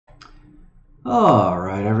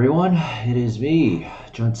Alright everyone, it is me,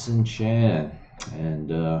 Junson Chan,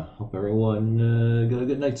 and hope everyone got a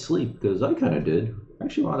good night's sleep, because I kind of did.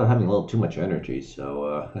 Actually wound up having a little too much energy,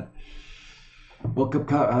 so actually woke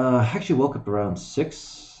up around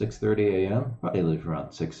 6:30 a.m., probably like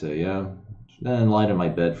around 6 a.m., then lied in my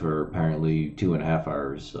bed for apparently 2.5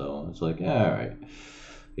 hours, so it's like, yeah, alright.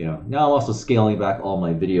 Now I'm also scaling back all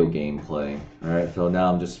my video game playing. Alright, so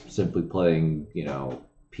now I'm just simply playing,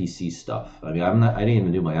 PC stuff. I mean, I didn't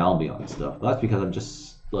even do my Albion stuff. But that's because I'm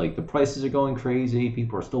just like the prices are going crazy.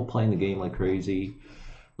 People are still playing the game like crazy.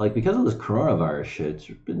 Like because of this coronavirus shit, it's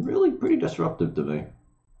been really pretty disruptive to me.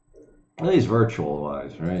 At least virtual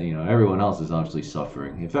wise, right? Everyone else is obviously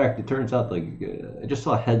suffering. In fact, it turns out like I just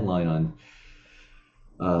saw a headline on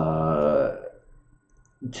uh,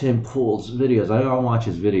 Tim Pool's videos. I don't watch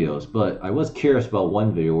his videos, but I was curious about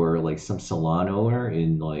one video where like some salon owner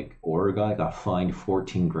in like Oregon got fined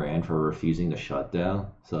 14 grand for refusing to shut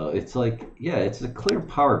down. So it's like, yeah, it's a clear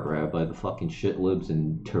power grab by the fucking shit libs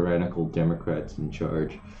and tyrannical Democrats in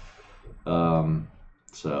charge.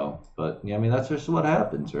 But yeah, I mean that's just what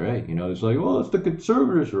happens, right? It's like, well, it's the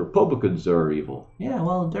conservatives, Republicans are evil. Yeah,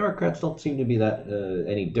 well, Democrats don't seem to be that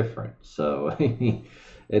any different. So, and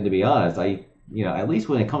to be honest, at least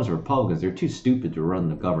when it comes to Republicans, they're too stupid to run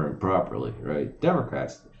the government properly, right?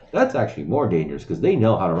 Democrats, that's actually more dangerous because they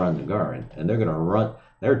know how to run the government, and they're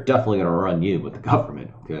definitely gonna run you with the government,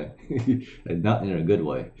 okay, and not in a good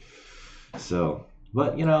way. So,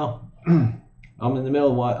 but I'm in the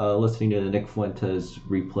middle of listening to the Nick Fuentes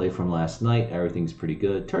replay from last night. Everything's pretty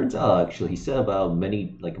good. Turns out, actually, he said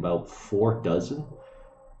about 4 dozen.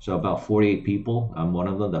 So about 48 people. I'm one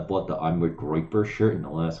of them that bought the I'm with Groiper shirt in the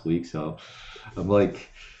last week. So I'm like,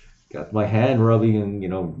 got my hand rubbing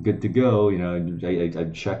and good to go.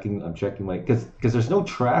 I'm checking my because there's no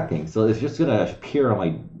tracking, so it's just gonna appear on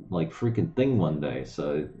my like freaking thing one day.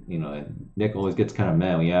 So Nick always gets kind of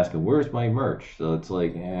mad when you ask him, "Where's my merch?" So it's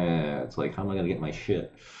like, how am I gonna get my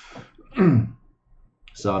shit?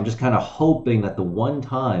 So I'm just kind of hoping that the one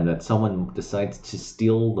time that someone decides to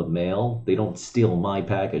steal the mail, they don't steal my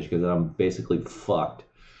package because I'm basically fucked.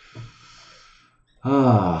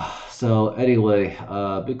 So anyway,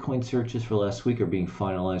 Bitcoin searches for last week are being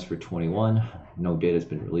finalized for 21. No data has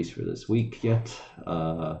been released for this week yet.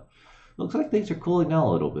 Looks like things are cooling down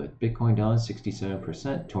a little bit. Bitcoin down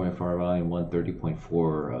 67%, 24-hour volume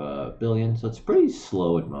 130.4 billion. So it's pretty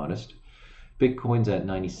slow and modest. Bitcoin's at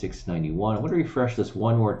 96.91. I'm going to refresh this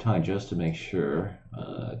one more time just to make sure.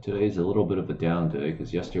 Today's a little bit of a down day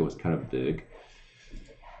because yesterday was kind of big.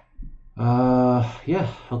 Yeah,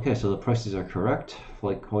 okay, so the prices are correct.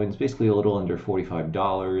 Litecoin's basically a little under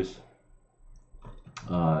 $45.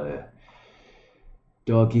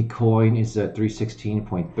 Dogecoin is at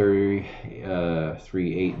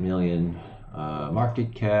 316.38 million.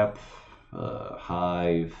 Market cap,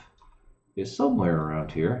 Hive is somewhere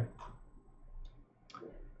around here.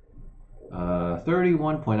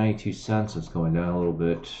 31.92 cents. It's going down a little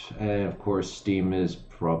bit. And of course, Steam is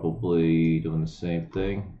probably doing the same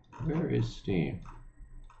thing. Where is Steam?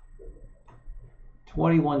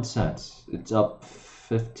 21 cents. It's up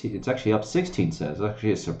 15. It's actually up 16 cents. It's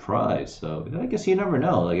actually a surprise. So I guess you never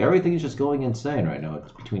know. Like everything is just going insane right now.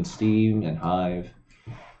 It's between Steam and Hive.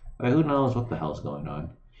 Who knows what the hell's going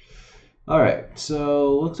on? All right,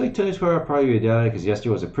 so looks like today's probably be down because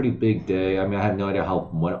yesterday was a pretty big day. I mean, I have no idea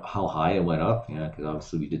how high it went up, because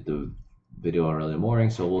obviously we did the video early in the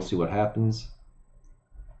morning, so we'll see what happens.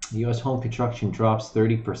 U.S. home construction drops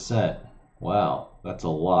 30%. Wow, that's a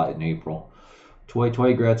lot in April.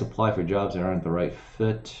 2020 grads apply for jobs that aren't the right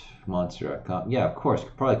fit. Monster.com. Yeah, of course,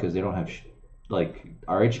 probably because they don't have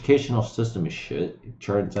our educational system is shit. It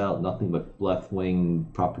turns out nothing but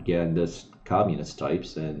left-wing propagandist communist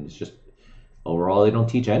types, and it's just overall they don't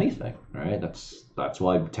teach anything, right? That's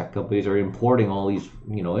why tech companies are importing all these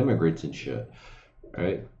immigrants and shit,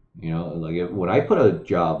 right? When I put a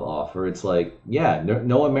job offer, it's like, yeah,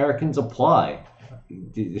 no Americans apply.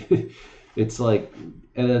 It's like,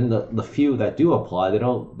 and then the few that do apply,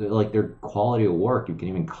 their quality of work, you can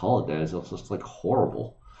even call it that, is also just like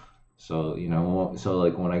horrible. So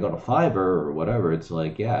like when I go to Fiverr or whatever, it's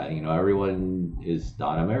like, yeah, everyone is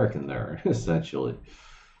not American there essentially.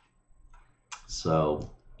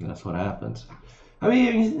 So that's what happens. I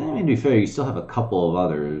mean, to be fair, you still have a couple of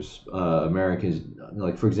others, Americans,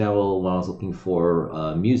 like for example, when I was looking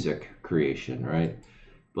for music creation, right?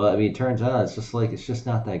 But I mean, it turns out it's just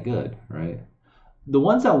not that good, right? The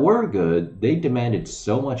ones that were good, they demanded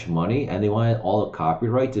so much money and they wanted all the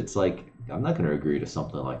copyrights. It's like, I'm not going to agree to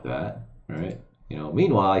something like that, right?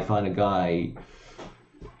 Meanwhile, I find a guy,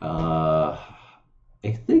 I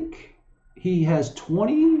think he has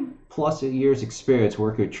 20 plus years experience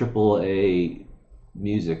working with AAA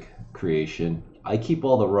music creation. I keep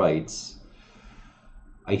all the rights.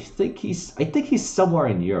 I think he's somewhere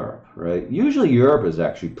in Europe, right? Usually Europe is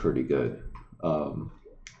actually pretty good.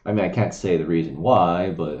 I mean, I can't say the reason why,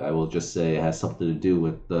 but I will just say it has something to do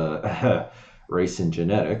with the race and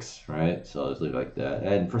genetics, right? So I'll just leave it like that.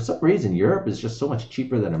 And for some reason, Europe is just so much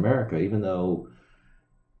cheaper than America, even though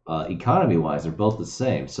economy-wise they're both the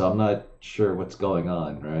same. So I'm not sure what's going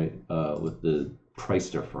on, right, with the price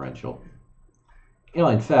differential. You know,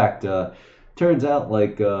 in fact, turns out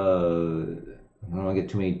like I don't want to get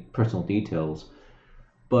too many personal details,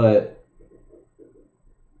 but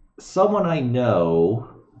someone I know,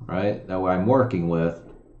 right, that I'm working with,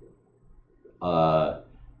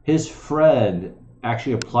 his friend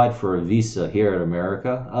actually applied for a visa here in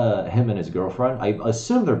America. Him and his girlfriend. I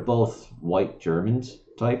assume they're both white Germans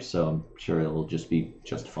types, so I'm sure it'll just be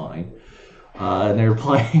just fine. And they're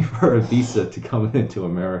applying for a visa to come into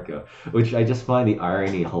America, which I just find the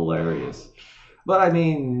irony hilarious. But I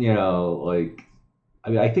mean, you know, like, I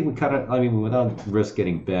mean, I think we kind of, I mean, without risk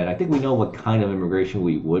getting banned, I think we know what kind of immigration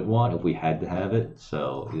we would want if we had to have it.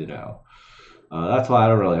 So, you know, that's why I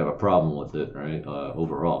don't really have a problem with it, right?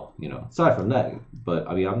 Overall, you know, aside from that, but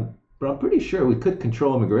I mean, I'm pretty sure we could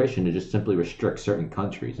control immigration to just simply restrict certain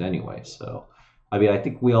countries anyway. So, I mean, I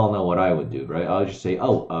think we all know what I would do, right? I would just say,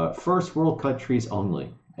 first world countries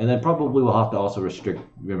only. And then probably we'll have to also restrict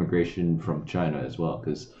immigration from China as well,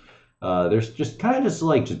 because there's just kind of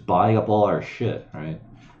just buying up all our shit, right?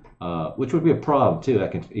 Which would be a problem too.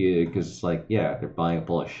 Because it's like, yeah, they're buying up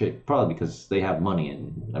all our shit, probably because they have money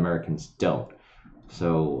and Americans don't.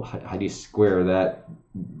 So how do you square that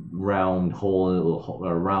round hole,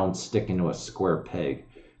 or round stick into a square peg,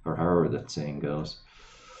 or however that saying goes?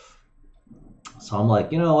 So I'm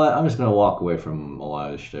like, you know what? I'm just gonna walk away from a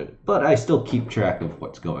lot of this shit, but I still keep track of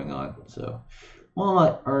what's going on. So,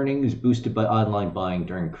 Walmart earnings boosted by online buying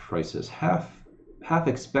during crisis. Half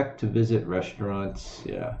expect to visit restaurants.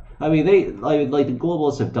 Yeah, I mean like the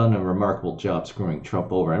globalists have done a remarkable job screwing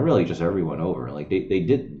Trump over, and really just everyone over. Like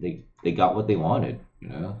they got what they wanted, you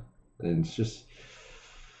know, and it's just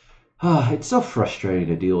it's so frustrating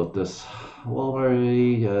to deal with this.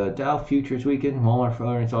 Walmart, Dow futures weekend. Walmart for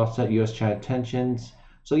earnings offset U.S.-China tensions.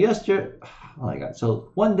 So yesterday, oh my God. So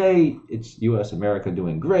one day it's U.S. America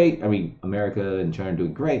doing great. I mean, America and China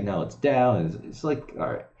doing great. Now it's down. It's like,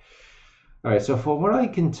 all right. So from what I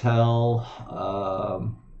can tell,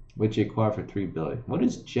 which you acquired for $3 billion. What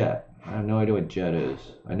is Jet? I have no idea what Jet is.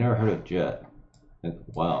 I never heard of Jet.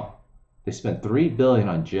 Wow, they spent $3 billion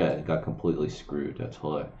on Jet and got completely screwed. That's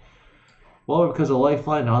hilarious. Well, because of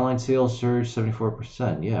Lifeline, online sales surged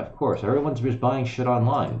 74%. Yeah, of course. Everyone's just buying shit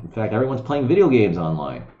online. In fact, everyone's playing video games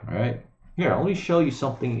online. All right. Here, let me show you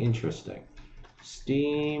something interesting.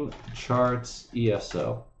 Steam Charts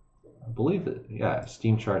ESO. I believe it. Yeah,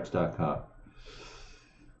 steamcharts.com.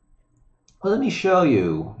 Well, let me show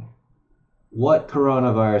you what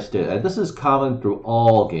coronavirus did. And this is common through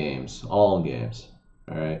all games. All games.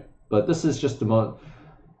 All right. But this is just the most...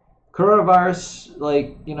 Coronavirus,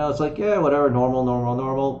 like, you know, it's like, yeah, whatever,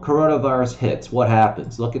 normal. Coronavirus hits. What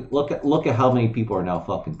happens? Look at how many people are now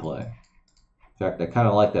fucking playing. In fact, I kind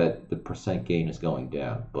of like that the percent gain is going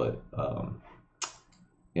down, but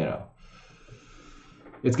you know,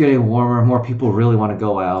 it's getting warmer. More people really want to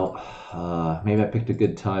go out. Maybe I picked a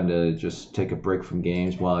good time to just take a break from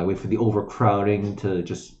games while I wait for the overcrowding to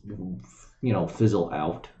just, you know, fizzle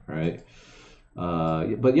out, right?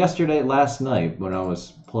 But last night when I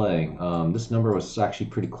was playing, this number was actually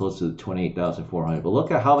pretty close to the 28,400. But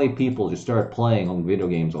look at how many people just started playing on video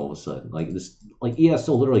games all of a sudden. Like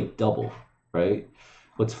ESO literally doubled, right?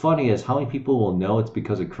 What's funny is how many people will know it's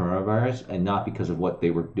because of coronavirus and not because of what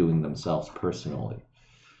they were doing themselves personally.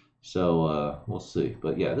 So we'll see.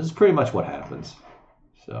 But yeah, this is pretty much what happens.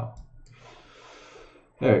 So.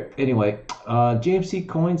 Alright, anyway, JMC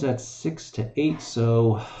coins at 6 to 8,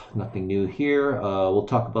 so nothing new here. We'll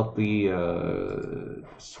talk about the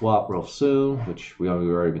swap real soon, which we've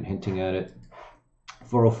already been hinting at it.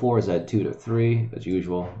 404 is at 2 to 3, as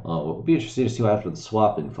usual. We'll be interested to see what happens with the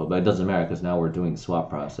swap info, but it doesn't matter because now we're doing the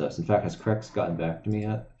swap process. In fact, has Crex gotten back to me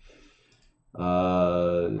yet?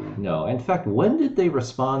 No. In fact, when did they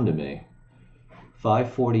respond to me?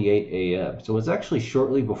 5:48 a.m. So it was actually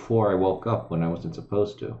shortly before I woke up when I wasn't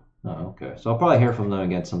supposed to. Oh, okay. So I'll probably hear from them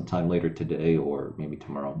again sometime later today or maybe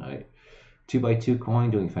tomorrow night. 2x2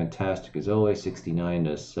 coin doing fantastic as always, 69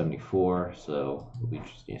 to 74. So it'll be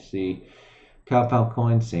interesting to see. Compound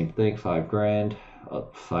coin, same thing, 5 grand,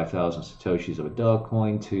 up 5,000 satoshis of a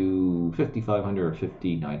Dogecoin to 5,500 or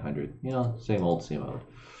 5,900. You know, same old, same old.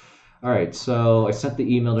 All right, so I sent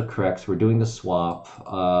the email to Crex. We're doing the swap.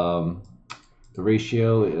 The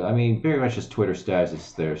ratio, I mean, very much just Twitter status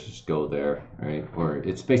is there, so just go there, right? Or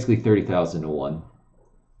it's basically 30,000 to 1.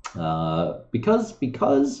 Because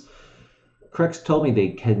Crex told me they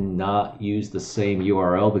cannot use the same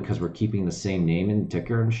URL because we're keeping the same name and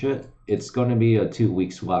ticker and shit. It's going to be a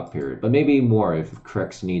 2-week swap period, but maybe more if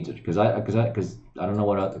Crex needs it. Because I don't know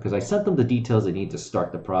what, because I sent them the details they need to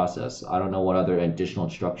start the process. I don't know what other additional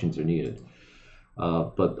instructions are needed.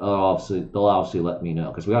 But they'll obviously let me know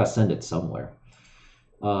because we got to send it somewhere.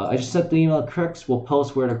 I just sent the email to Crex. We'll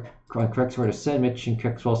post Crex where to send. Mitch and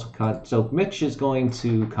Crex will also so Mitch is going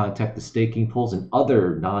to contact the staking pools and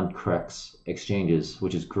other non-Crex exchanges,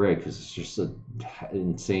 which is great because it's just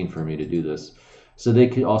insane for me to do this. So they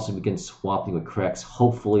could also begin swapping with Crex,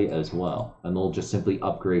 hopefully as well, and they'll just simply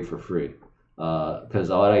upgrade for free. Because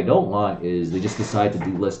what I don't want is they just decide to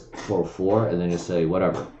do list 404 and then just say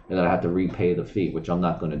whatever, and then I have to repay the fee, which I'm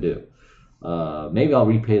not going to do. Maybe I'll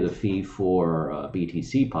repay the fee for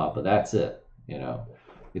BTC pop, but that's it. You know,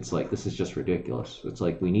 it's like this is just ridiculous. It's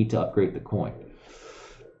like we need to upgrade the coin.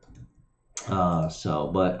 I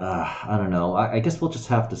don't know. I guess we'll just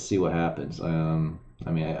have to see what happens. I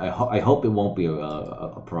mean, I hope it won't be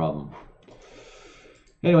a problem.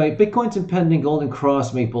 Anyway, Bitcoin's impending golden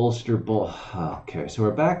cross may bolster okay, so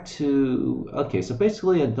we're back to... Okay, so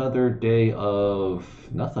basically another day of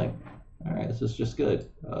nothing. Alright, this is just good.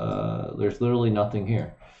 There's literally nothing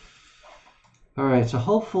here. Alright, so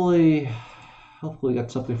hopefully we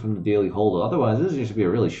got something from the daily hold. Otherwise, this is just going to be a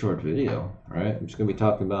really short video. Right? I'm just going to be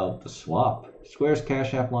talking about the swap. Square's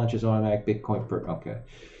Cash App launches automatic Bitcoin per... Okay.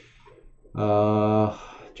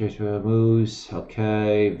 Moves,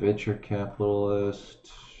 okay, venture capitalist,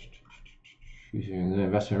 using the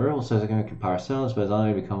investment Ripple says it's going to compare sales, but it's not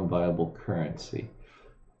going to become a viable currency.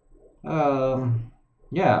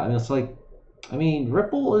 Yeah, I mean, it's like, I mean,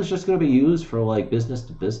 Ripple is just going to be used for like business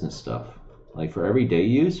to business stuff. Like for everyday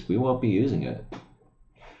use, we won't be using it.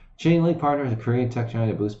 Chainlink partners with Korean tech trying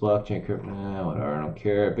to boost blockchain crypto. Whatever, I don't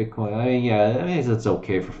care. Bitcoin, I mean, yeah, I mean, it's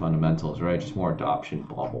okay for fundamentals, right? Just more adoption,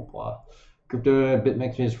 blah, blah, blah. Crypto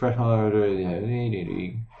BitMEX is fresh.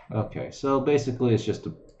 Okay, so basically it's just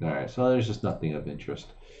alright, so there's just nothing of interest.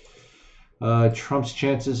 Trump's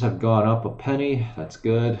chances have gone up a penny. That's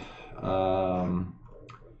good. Well,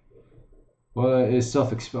 is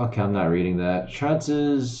okay, I'm not reading that.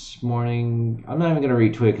 Chances morning. I'm not even gonna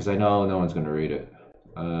retweet because I know no one's gonna read it.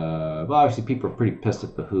 But obviously people are pretty pissed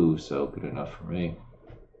at the Who, so good enough for me.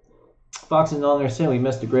 Fox is on there saying we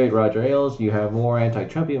missed a great Roger Ailes. You have more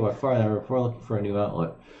anti-Trumpian by far than ever before, looking for a new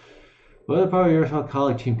outlet. Well, probably your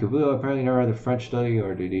colleague Team Kabuo apparently never read the French study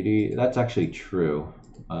or DDD. That's actually true.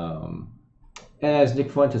 And as Nick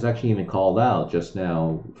Fuentes actually even called out just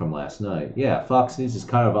now from last night, yeah, Fox News is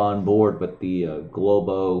kind of on board with the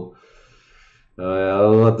Globo. I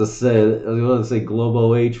was about to say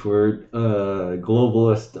Globo H word,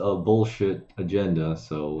 globalist bullshit agenda.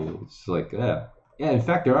 So it's like, yeah. Yeah, in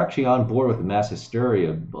fact, they're actually on board with the mass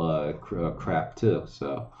hysteria crap, too.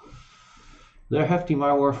 So, their hefty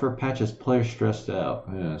Modern Warfare patches players stressed out.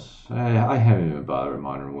 Yes, I haven't even bothered with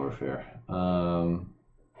Modern Warfare.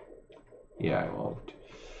 Yeah, I won't.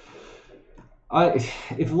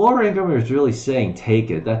 If Laura Ingram is really saying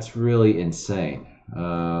take it, that's really insane.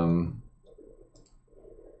 I'm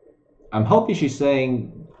hoping she's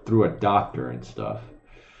saying through a doctor and stuff.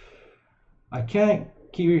 I can't...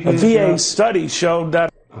 A VA study showed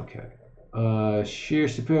that. Okay. Sheer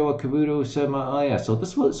superior what Kabuto said.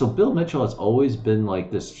 So Bill Mitchell has always been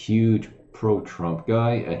like this huge pro-Trump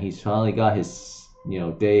guy, and he's finally got his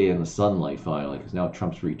day in the sunlight finally because now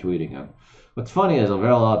Trump's retweeting him. What's funny is a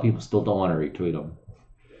lot of people still don't want to retweet him.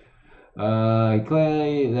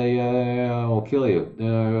 Clearly they will kill you.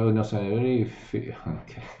 No,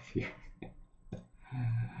 okay.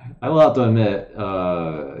 I will have to admit,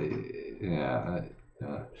 yeah.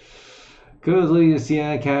 Could lead to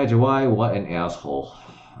Sienna Cadge. Why? What an asshole.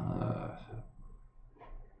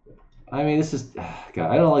 I mean, this is... God,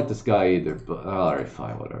 I don't like this guy either, but... Alright,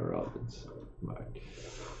 fine, whatever.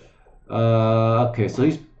 Okay, so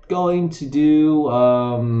he's going to do...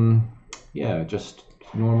 yeah, just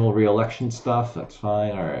normal re-election stuff. That's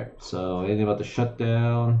fine. Alright, so anything about the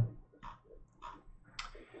shutdown?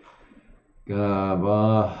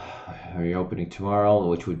 Reopening tomorrow,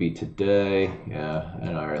 which would be today. Yeah,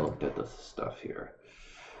 and I already looked at the stuff here.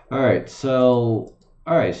 Alright, so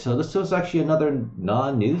this was actually another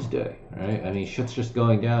non-news day, right? I mean, shit's just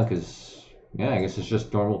going down because, yeah, I guess it's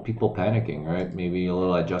just normal people panicking, right? Maybe a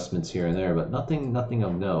little adjustments here and there, but nothing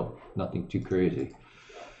of note, nothing too crazy.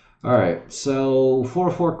 All right, so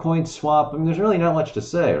 404 coin swap. I mean, there's really not much to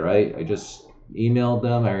say, right? I just emailed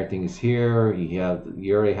them. Everything's here.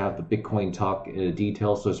 You already have the Bitcoin talk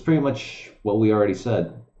details, so it's pretty much what we already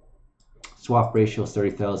said. Swap ratio is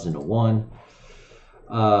 30,000 to 1.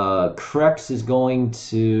 Crex is going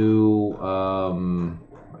to.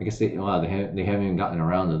 I guess they haven't even gotten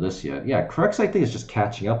around to this yet. Yeah, Crex I think is just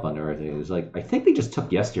catching up on everything. It's like I think they just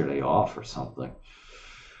took yesterday off or something.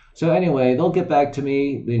 So anyway, they'll get back to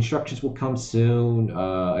me. The instructions will come soon.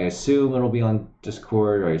 I assume it'll be on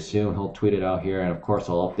Discord. I assume he'll tweet it out here, and of course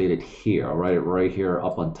I'll update it here. I'll write it right here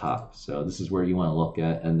up on top. So this is where you want to look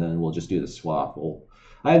at, and then we'll just do the swap.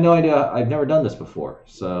 I have no idea. I've never done this before.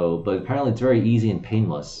 So, but apparently it's very easy and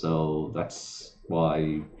painless. So that's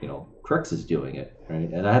why Crix is doing it,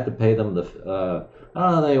 right? And I have to pay them the. I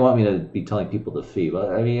don't know if they want me to be telling people the fee,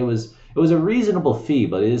 but I mean it was a reasonable fee,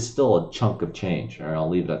 but it is still a chunk of change. All right, I'll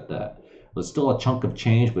leave it at that. It's still a chunk of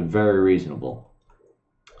change, but very reasonable.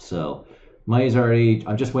 So money's already.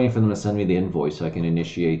 I'm just waiting for them to send me the invoice so I can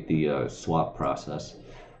initiate the swap process.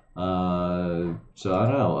 So I don't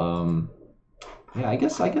know. Yeah, I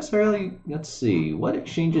guess I really. Let's see. What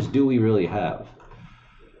exchanges do we really have?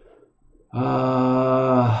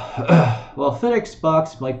 Well, FedEx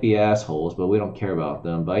Box might be assholes, but we don't care about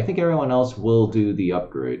them. But I think everyone else will do the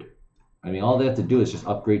upgrade. I mean, all they have to do is just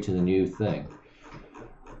upgrade to the new thing.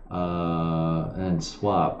 And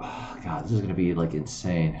swap. Oh, God, this is going to be, like,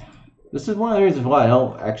 insane. This is one of the reasons why I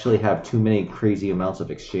don't actually have too many crazy amounts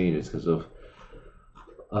of exchanges. Because,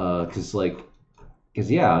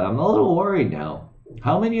 yeah, I'm a little worried now.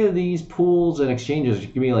 How many of these pools and exchanges you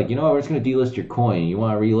can be like, you know what, we're just going to delist your coin. You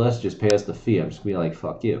want to relist, just pay us the fee. I'm just going to be like,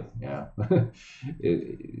 fuck you. Yeah.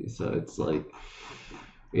 So it's like,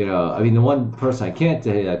 I mean, the one person I can't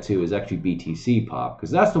say that to is actually BTC Pop,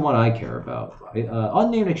 because that's the one I care about.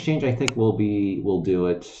 Unnamed exchange, I think, will do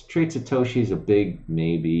it. Trade Satoshi is a big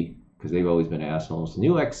maybe, because they've always been assholes.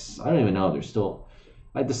 Nuex, I don't even know if they're still,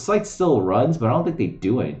 the site still runs, but I don't think they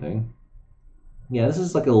do anything. Yeah, this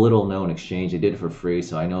is like a little known exchange. They did it for free,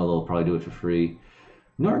 so I know they'll probably do it for free.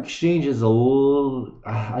 Nor exchange is a little.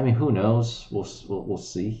 I mean, who knows? We'll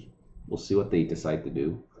see. We'll see what they decide to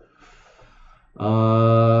do.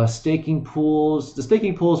 Staking pools. The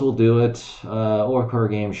staking pools will do it. Oracle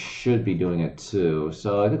Games should be doing it too.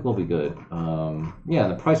 So I think we'll be good. Yeah,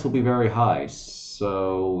 the price will be very high.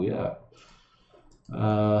 So yeah,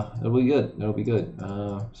 it'll be good. It'll be good.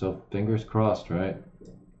 So fingers crossed, right?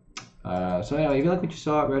 So anyway, if you like what you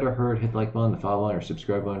saw, read or heard, hit the like button, the follow button, or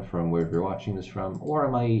subscribe button from wherever you're watching this from, or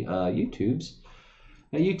on my YouTubes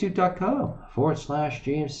at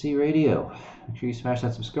youtube.com/JMC Radio. Make sure you smash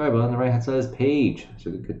that subscribe button on the right hand side of this page so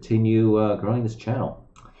we can continue growing this channel.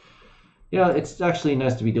 It's actually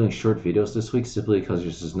nice to be doing short videos this week simply because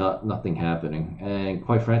there's just nothing happening. And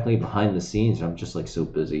quite frankly, behind the scenes, I'm just like so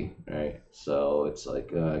busy, right? So it's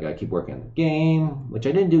like I gotta keep working on the game, which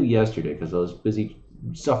I didn't do yesterday because I was busy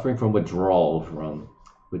suffering from withdrawing from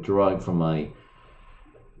my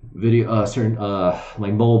video my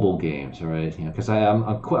mobile games, right? Because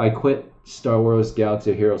I quit Star Wars Galaxy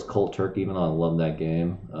of Heroes Cold Turkey, even though I love that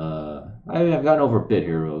game. I've gotten over Bit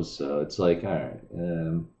Heroes, so it's like, all right,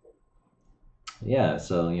 yeah.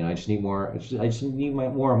 So I just need more. I just need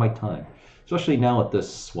more of my time, especially now with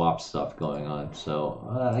this swap stuff going on. So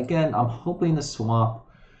again, I'm hoping the swap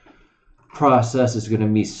process is going to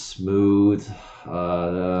be smooth.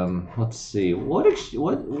 Let's see. What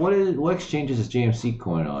exchanges is JMC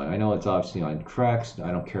Coin on? I know it's obviously on Crex. I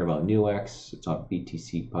don't care about Nuex. It's on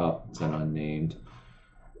BTC Pop. It's on unnamed.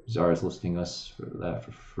 Zara's listing us for that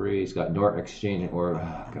for free. It's got Nort Exchange it's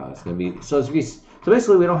gonna be so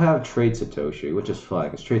basically we don't have Trade Satoshi, which is fine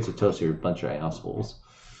because Trade Satoshi are a bunch of assholes.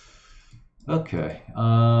 Okay.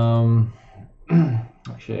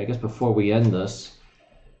 Actually, I guess before we end this.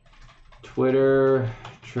 Twitter,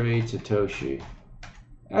 Trade Satoshi.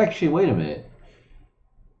 Actually, wait a minute.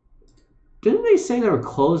 Didn't they say they were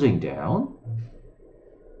closing down?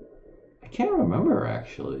 I can't remember,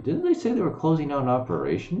 actually. Didn't they say they were closing down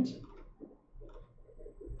operations?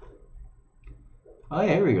 Oh,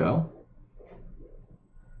 yeah, here we go.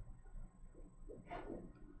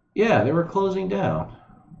 Yeah, they were closing down.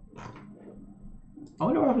 I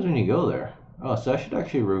wonder what happens when you go there. Oh, so I should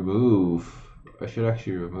actually remove...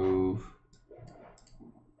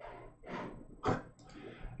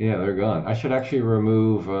 Yeah, they're gone. I should actually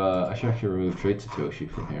remove Trade Satoshi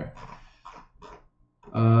from here.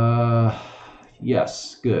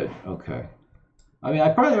 Yes, good. Okay. I mean, I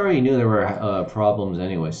probably already knew there were problems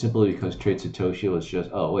anyway, simply because Trade Satoshi was just.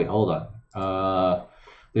 Oh wait, hold on.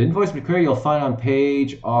 The invoice material you'll find on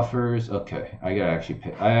page offers. Okay, I gotta actually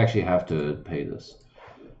pay. I actually have to pay this.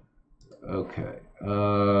 Okay.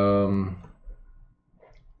 Oh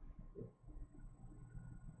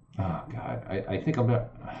God, I think I'm gonna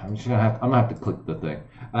have to click the thing.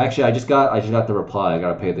 Actually, I just got the reply. I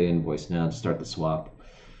gotta pay the invoice now to start the swap.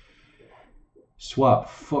 Swap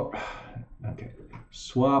for okay.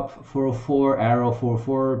 Swap 404 arrow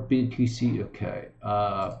 44 BTC. Okay.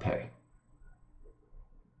 Pay.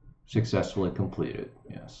 Successfully completed.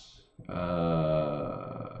 Yes. How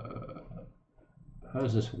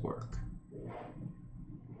does this work?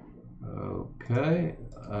 Okay.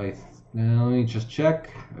 Now let me just check.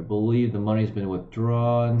 I believe the money's been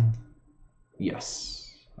withdrawn.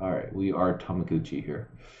 Yes. All right. We are Tamaguchi here.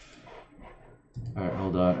 All right.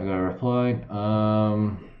 Hold on. I got a reply.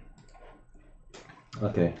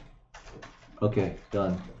 Okay. Okay.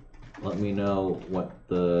 Done. Let me know what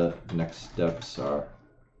the next steps are.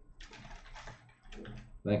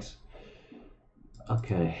 Thanks.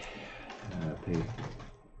 Okay.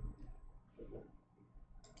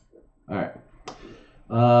 All right.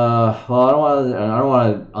 Well, I don't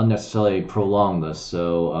want to unnecessarily prolong this.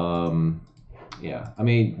 So, yeah. I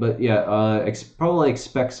mean, but yeah. Probably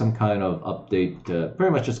expect some kind of update.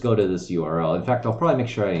 Pretty much just go to this URL. In fact, I'll probably make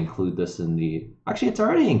sure I include this in the. Actually, it's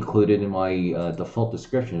already included in my default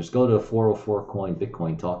description. Just go to 404 Coin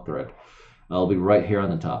Bitcoin talk thread. I'll be right here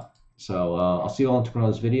on the top. So I'll see you all in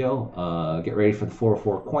tomorrow's video. Get ready for the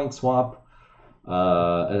 404 coin swap.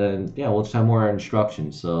 And then, yeah, we'll just have more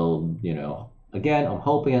instructions. So, you know, again, I'm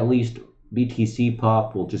hoping at least BTC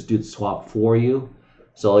Pop will just do the swap for you.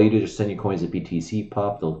 So all you do is just send your coins to BTC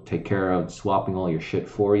Pop. They'll take care of swapping all your shit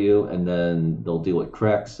for you. And then they'll deal with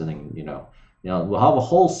cracks. And then, you know, we'll have a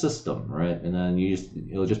whole system, right? And then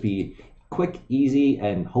it'll just be quick, easy,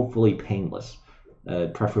 and hopefully painless.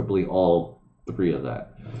 Preferably all three of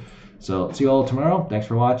that. So see you all tomorrow. Thanks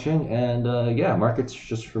for watching, and yeah, markets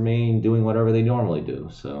just remain doing whatever they normally do.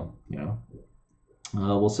 So you know,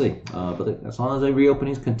 we'll see. But as long as the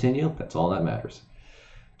reopenings continue, that's all that matters.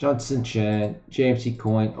 Junson Chen, JMC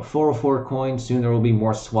coin, a 404 coin. Soon there will be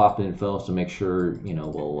more swap info, so make sure you know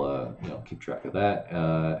we'll you know keep track of that.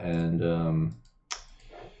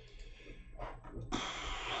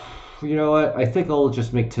 You know what? I think I'll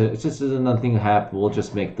just make since there's another thing to happen, we'll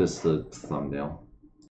just make this the thumbnail.